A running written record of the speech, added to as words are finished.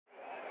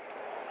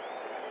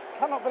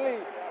cannot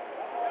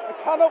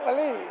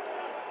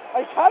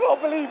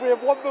believe we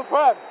have won the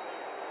Prem.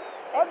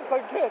 That's so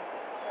good.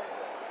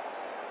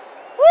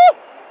 Woo!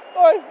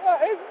 Oh,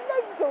 that is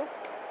mental.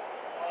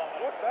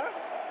 What's that?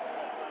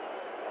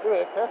 Give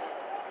it a kiss.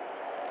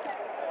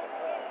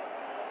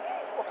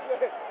 What's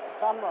this?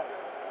 Camera.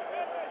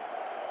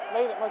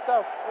 Made it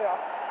myself. Yeah.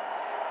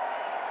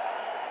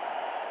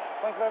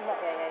 Thank you very much.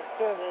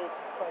 Cheers.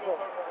 Thank you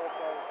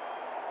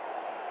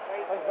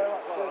very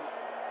much. Cheers.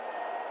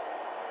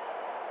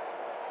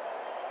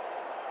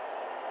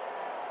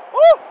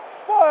 Oh,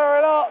 fire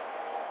it up.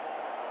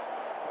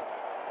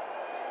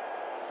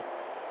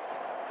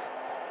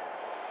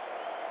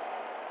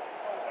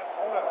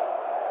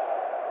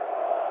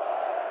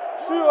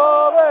 Shoot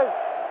Army.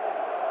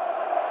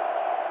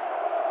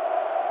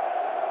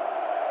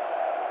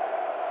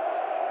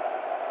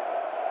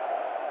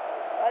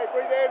 Hey,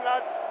 breathe in,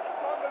 lads.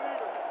 Can't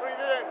believe it. Breathe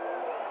in.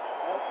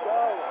 Let's go.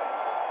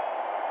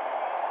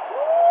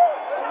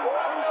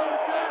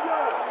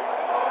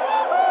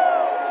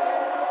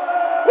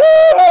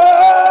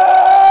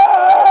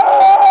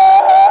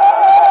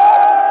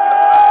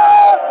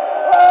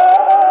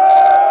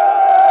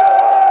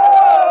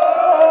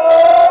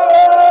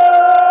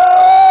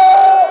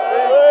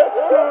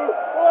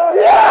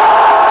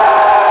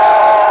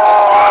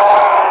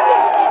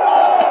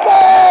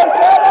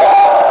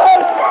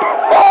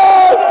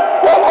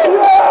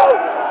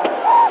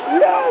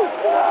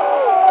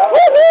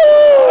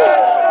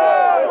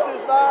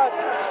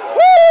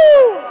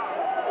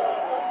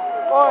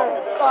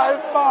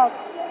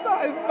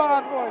 That is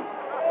mad, boys.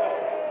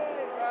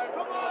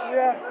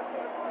 Yes.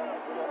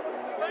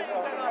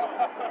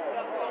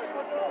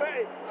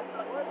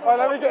 Alright,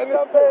 let me get in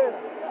this pin.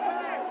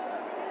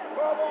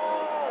 Come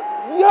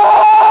on!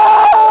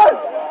 Yes!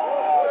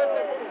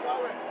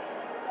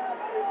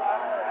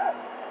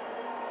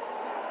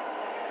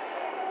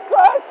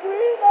 Such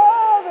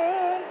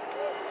loving.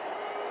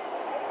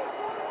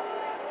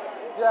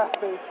 Yes,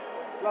 Steve.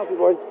 Lovely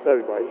boy.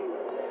 Very boy.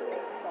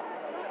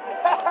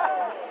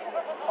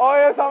 Oh,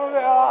 yes, I'm a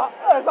bit of that.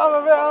 Yes, I'm a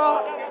bit of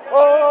that.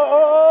 Oh,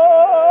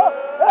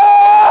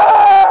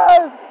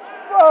 yes!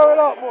 Throw it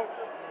up, boy.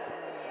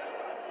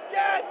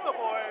 Yes, the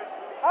boys.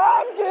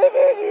 I'm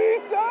giving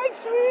you such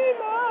sweet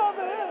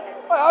loving.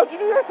 Wait, how do you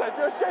do this then?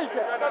 Just shake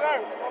it. No,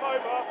 come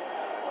over.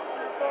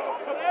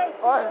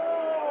 Alright.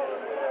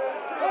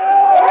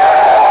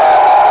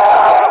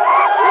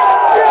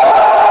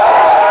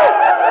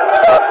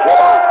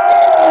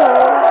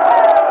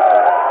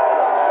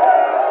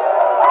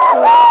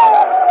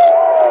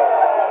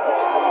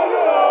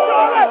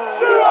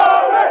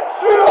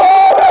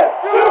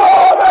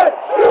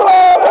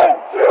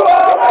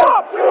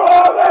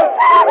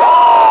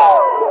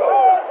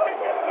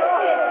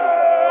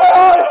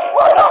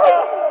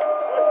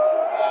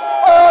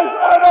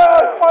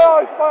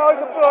 My eyes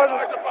are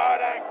burning.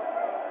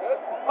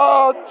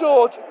 Oh,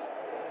 George.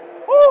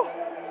 Woo.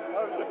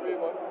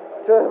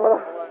 Cheers,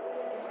 brother.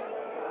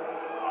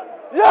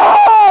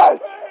 Yes!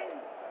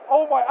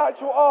 Oh, my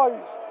actual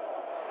eyes.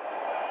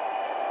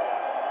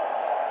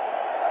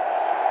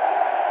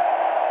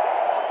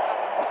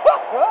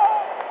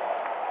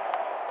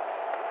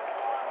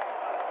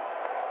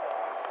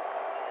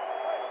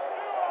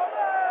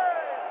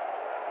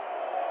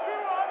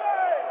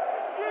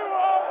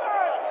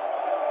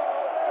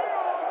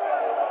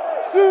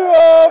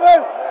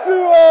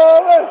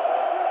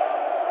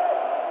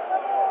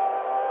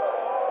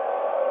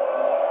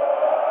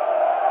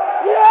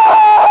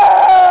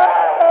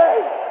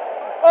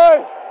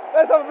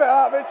 Let's have a bit of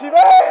that, Mitchie,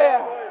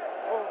 man!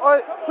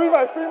 Alright, free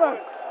man.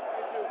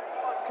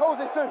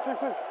 Cozy, Sue.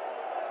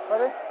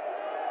 Ready?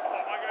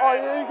 Oh,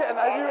 you get in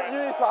there, you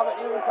need to have it,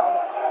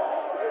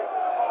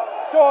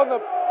 Go on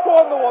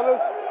the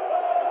Wallers.